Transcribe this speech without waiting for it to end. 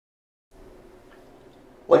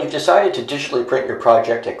When you've decided to digitally print your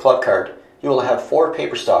project at Clubcard, you will have 4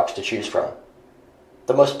 paper stocks to choose from.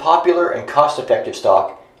 The most popular and cost-effective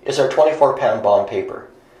stock is our 24-pound bond paper.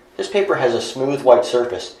 This paper has a smooth white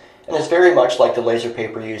surface and is very much like the laser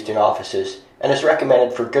paper used in offices and is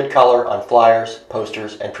recommended for good color on flyers,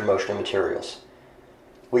 posters, and promotional materials.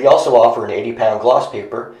 We also offer an 80-pound gloss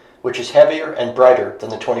paper, which is heavier and brighter than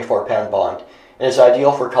the 24-pound bond and is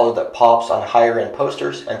ideal for color that pops on higher-end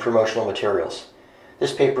posters and promotional materials.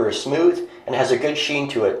 This paper is smooth and has a good sheen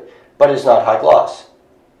to it, but is not high gloss.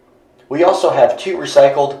 We also have 2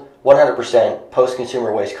 recycled 100%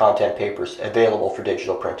 post-consumer waste content papers available for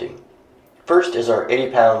digital printing. First is our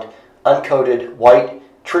 80-pound uncoated white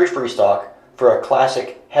tree-free stock for a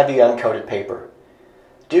classic heavy uncoated paper.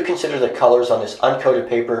 Do consider that colors on this uncoated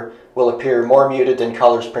paper will appear more muted than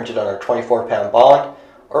colors printed on our 24-pound bond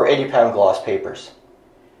or 80-pound gloss papers.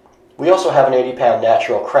 We also have an 80-pound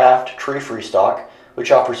natural craft tree-free stock, which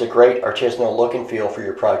offers a great artisanal look and feel for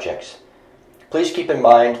your projects. Please keep in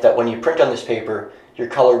mind that when you print on this paper, your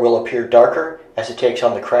color will appear darker as it takes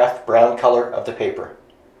on the craft brown color of the paper.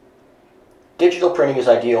 Digital printing is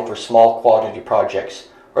ideal for small quantity projects,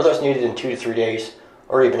 or those needed in 2 to 3 days,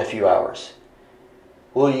 or even a few hours.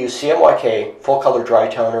 We'll use CMYK full color dry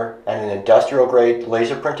toner and an industrial grade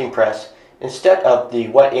laser printing press instead of the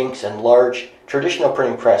wet inks and large traditional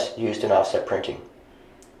printing press used in offset printing.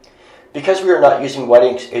 Because we are not using wet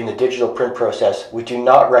inks in the digital print process, we do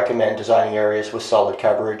not recommend designing areas with solid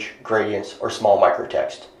coverage, gradients, or small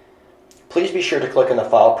microtext. Please be sure to click on the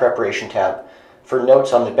File Preparation tab for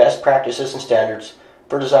notes on the best practices and standards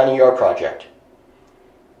for designing your project.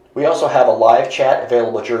 We also have a live chat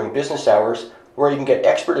available during business hours where you can get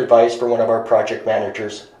expert advice from one of our project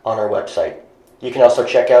managers on our website. You can also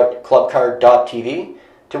check out clubcard.tv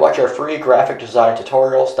to watch our free graphic design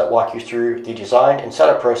tutorials that walk you through the design and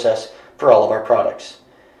setup process for all of our products.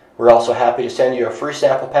 We're also happy to send you a free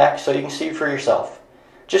sample pack so you can see for yourself.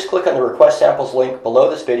 Just click on the Request Samples link below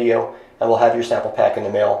this video and we'll have your sample pack in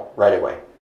the mail right away.